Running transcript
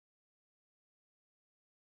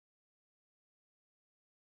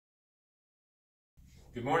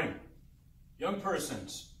Good morning. Young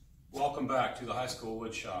persons, welcome back to the high school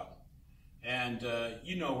woodshop. And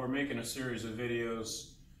we're making a series of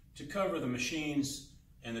videos to cover the machines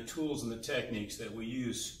and the tools and the techniques that we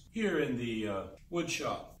use here in the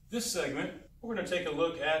woodshop. This segment, we're going to take a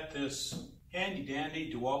look at this handy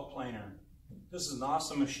dandy DeWalt planer. This is an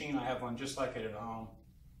awesome machine. I have one just like it at home.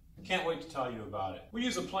 Can't wait to tell you about it. We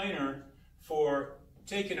use a planer for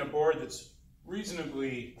taking a board that's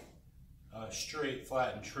reasonably straight,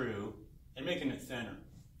 flat, and true, and making it thinner.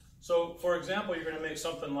 So, for example, you're going to make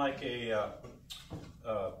something like a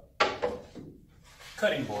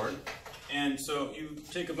cutting board, and so you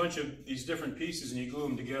take a bunch of these different pieces and you glue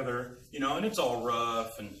them together, and it's all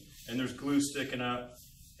rough, and there's glue sticking up,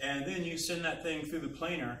 and then you send that thing through the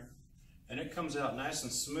planer, and it comes out nice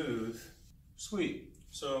and smooth. Sweet.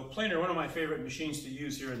 So, planer, one of my favorite machines to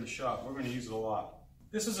use here in the shop. We're going to use it a lot.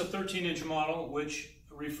 This is a 13-inch model, which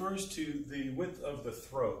refers to the width of the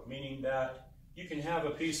throat, meaning that you can have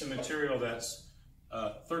a piece of material that's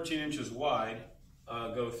 13 inches wide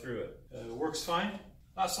go through it. It works fine,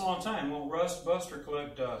 lasts a long time, won't rust, bust, or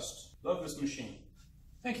collect dust. Love this machine.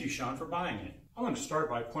 Thank you, Sean, for buying it. I'm going to start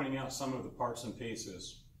by pointing out some of the parts and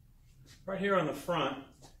pieces. Right here on the front,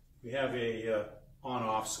 we have a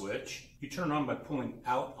on-off switch. You turn it on by pulling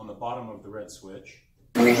out on the bottom of the red switch.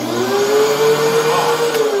 By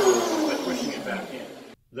pushing it back in.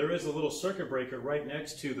 There is a little circuit breaker right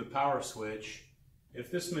next to the power switch.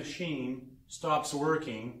 If this machine stops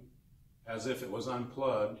working as if it was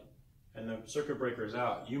unplugged and the circuit breaker is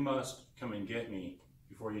out, you must come and get me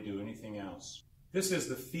before you do anything else. This is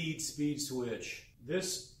the feed speed switch.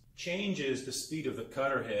 This changes the speed of the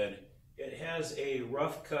cutter head. It has a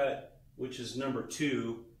rough cut, which is number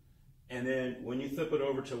 2, and then when you flip it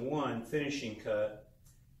over to 1, finishing cut,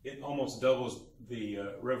 it almost doubles the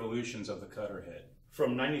revolutions of the cutter head.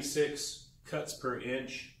 From 96 cuts per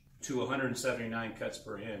inch to 179 cuts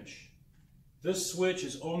per inch. This switch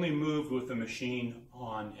is only moved with the machine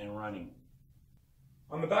on and running.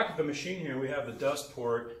 On the back of the machine here we have the dust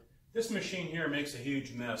port. This machine here makes a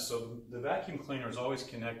huge mess, so the vacuum cleaner is always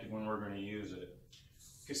connected when we're going to use it.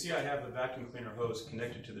 You can see I have the vacuum cleaner hose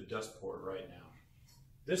connected to the dust port right now.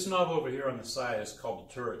 This knob over here on the side is called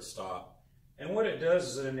the turret stop. And what it does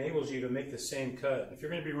is it enables you to make the same cut. If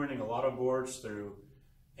you're going to be running a lot of boards through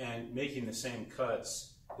and making the same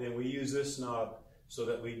cuts, then we use this knob so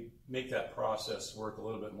that we make that process work a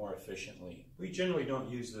little bit more efficiently. We generally don't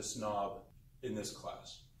use this knob in this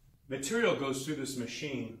class. Material goes through this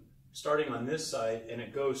machine starting on this side, and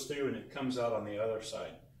it goes through and it comes out on the other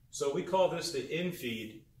side. So we call this the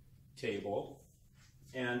in-feed table.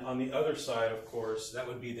 And on the other side, of course, that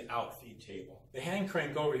would be the outfeed table. The hand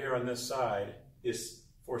crank over here on this side is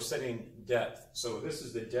for setting depth. So this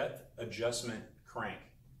is the depth adjustment crank.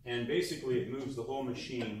 And basically it moves the whole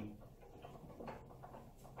machine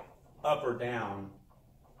up or down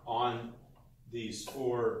on these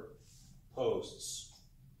 4 posts.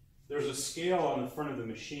 There's a scale on the front of the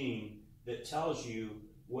machine that tells you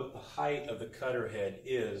what the height of the cutter head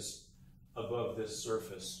is above this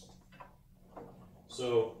surface.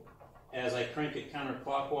 So as I crank it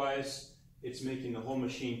counterclockwise, it's making the whole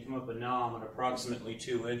machine come up, and now I'm at approximately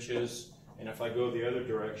 2 inches. And if I go the other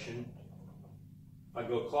direction, if I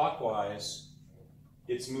go clockwise,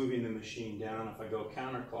 it's moving the machine down. If I go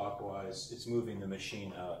counterclockwise, it's moving the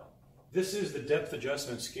machine up. This is the depth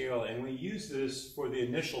adjustment scale, and we use this for the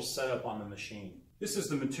initial setup on the machine. This is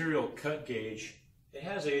the material cut gauge. It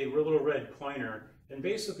has a little red pointer, and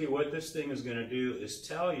basically what this thing is going to do is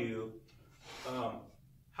tell you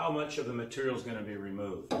how much of the material is going to be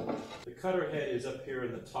removed. The cutter head is up here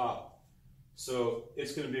in the top, so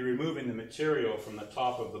it's going to be removing the material from the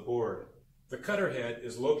top of the board. The cutter head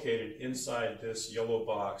is located inside this yellow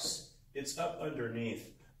box. It's up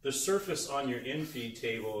underneath. The surface on your in-feed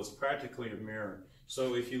table is practically a mirror.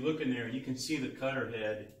 So if you look in there, you can see the cutter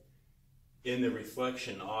head in the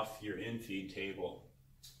reflection off your in-feed table.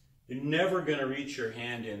 You're never going to reach your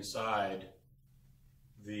hand inside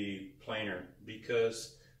the planer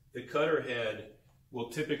because the cutter head will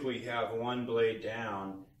typically have one blade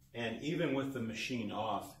down, and even with the machine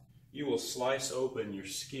off, you will slice open your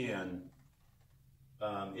skin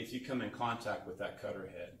if you come in contact with that cutter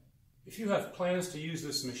head. If you have plans to use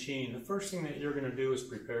this machine, the first thing that you're going to do is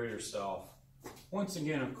prepare yourself. Once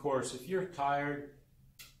again, of course, if you're tired,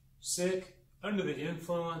 sick, under the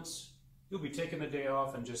influence, you'll be taking the day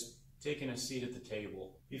off and just taking a seat at the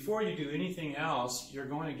table. Before you do anything else, you're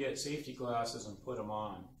going to get safety glasses and put them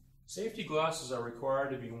on. Safety glasses are required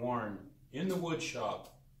to be worn in the wood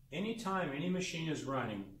shop anytime any machine is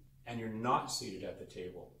running and you're not seated at the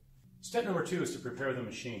table. Step number 2 is to prepare the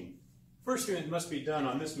machine. First thing that must be done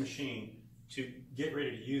on this machine to get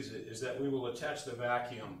ready to use it is that we will attach the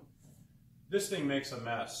vacuum. This thing makes a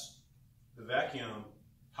mess. The vacuum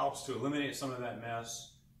helps to eliminate some of that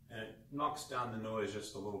mess, and it knocks down the noise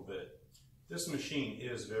just a little bit. This machine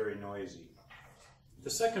is very noisy. The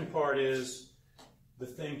second part is the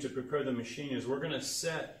thing to prepare the machine is we're going to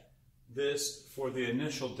set this for the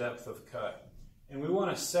initial depth of cut. And we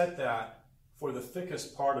want to set that for the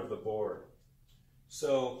thickest part of the board.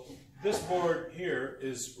 So this board here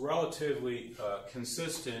is relatively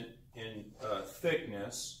consistent in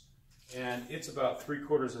thickness, and it's about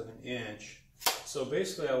 3/4 of an inch. So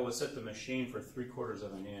basically I will set the machine for 3/4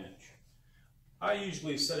 of an inch. I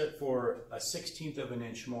usually set it for a 1/16 of an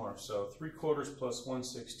inch more, so 3/4 plus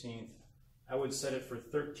 1/16. I would set it for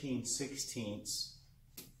 13/16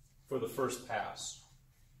 for the first pass.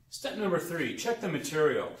 Step number 3, check the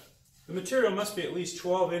material. The material must be at least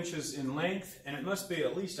 12 inches in length, and it must be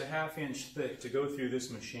at least a 1/2 inch thick to go through this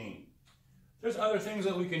machine. There's other things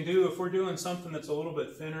that we can do. If we're doing something that's a little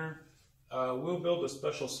bit thinner, we'll build a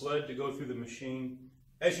special sled to go through the machine.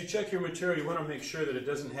 As you check your material, you want to make sure that it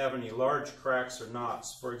doesn't have any large cracks or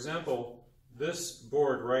knots. For example, this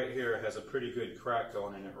board right here has a pretty good crack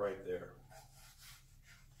going in it right there.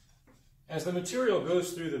 As the material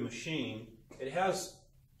goes through the machine, it has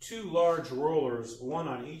 2 large rollers, one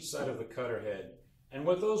on each side of the cutter head. And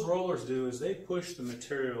what those rollers do is they push the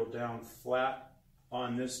material down flat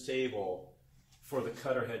on this table for the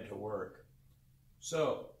cutter head to work.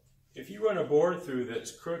 So if you run a board through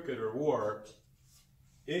that's crooked or warped,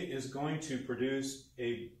 it is going to produce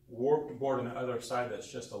a warped board on the other side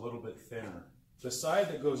that's just a little bit thinner. The side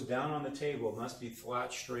that goes down on the table must be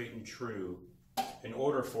flat, straight, and true in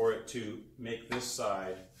order for it to make this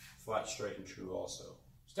side flat, straight, and true also.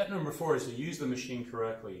 Step number 4 is to use the machine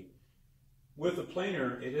correctly. With a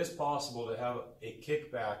planer, it is possible to have a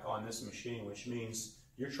kickback on this machine, which means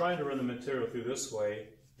you're trying to run the material through this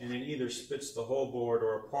way, and it either spits the whole board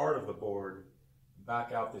or a part of the board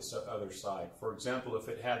back out this other side. For example, if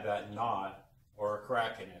it had that knot or a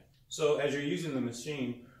crack in it. So as you're using the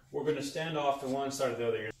machine, we're going to stand off to one side or the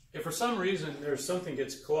other. If for some reason there's something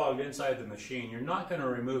gets clogged inside the machine, you're not going to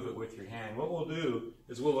remove it with your hand. What we'll do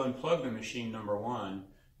is we'll unplug the machine, number 1.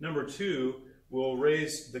 Number 2, we'll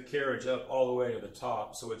raise the carriage up all the way to the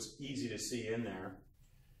top so it's easy to see in there.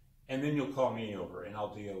 And then you'll call me over and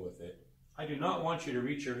I'll deal with it. I do not want you to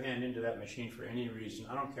reach your hand into that machine for any reason.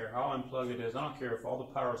 I don't care how unplugged it is. I don't care if all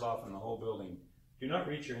the power's off in the whole building. Do not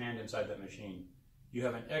reach your hand inside that machine. You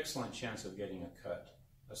have an excellent chance of getting a cut,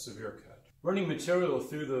 a severe cut. Running material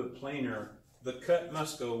through the planer, the cut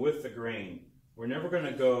must go with the grain. We're never going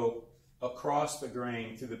to go across the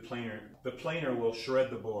grain through the planer. The planer will shred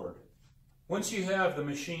the board. Once you have the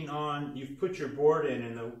machine on, you've put your board in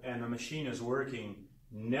and the machine is working,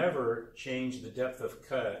 never change the depth of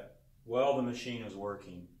cut while the machine is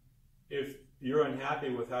working. If you're unhappy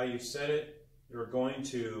with how you set it, you're going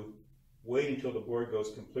to wait until the board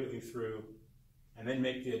goes completely through and then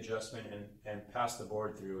make the adjustment and pass the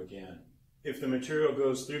board through again. If the material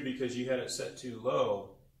goes through because you had it set too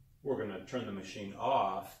low, we're going to turn the machine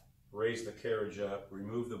off, raise the carriage up,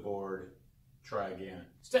 remove the board, try again.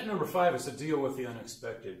 Step number 5 is to deal with the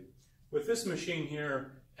unexpected. With this machine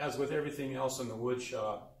here, as with everything else in the wood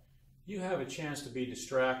shop, you have a chance to be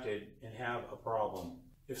distracted and have a problem.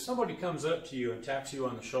 If somebody comes up to you and taps you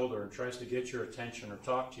on the shoulder and tries to get your attention or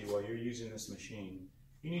talk to you while you're using this machine,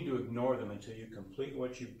 you need to ignore them until you complete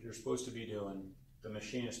what you're supposed to be doing. The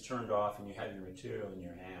machine is turned off and you have your material in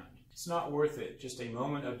your hand. It's not worth it. Just a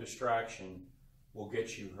moment of distraction will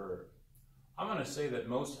get you hurt. I'm going to say that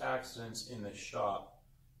most accidents in the shop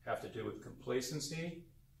have to do with complacency,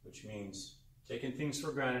 which means taking things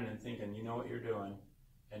for granted and thinking you know what you're doing,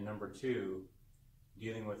 and number 2,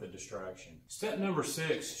 dealing with a distraction. Step number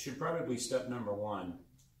 6 should probably be step number 1,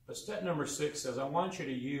 but step number 6 says I want you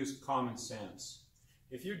to use common sense.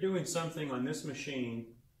 If you're doing something on this machine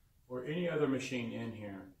or any other machine in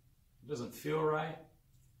here, it doesn't feel right,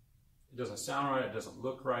 it doesn't sound right, it doesn't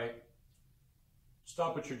look right,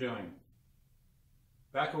 stop what you're doing.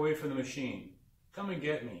 Back away from the machine. Come and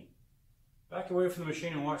get me. Back away from the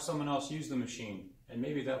machine and watch someone else use the machine, and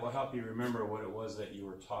maybe that will help you remember what it was that you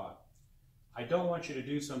were taught. I don't want you to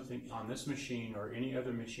do something on this machine or any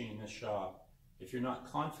other machine in this shop if you're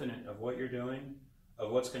not confident of what you're doing,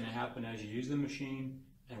 of what's going to happen as you use the machine,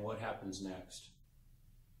 and what happens next.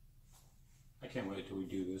 I can't wait till we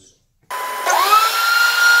do this.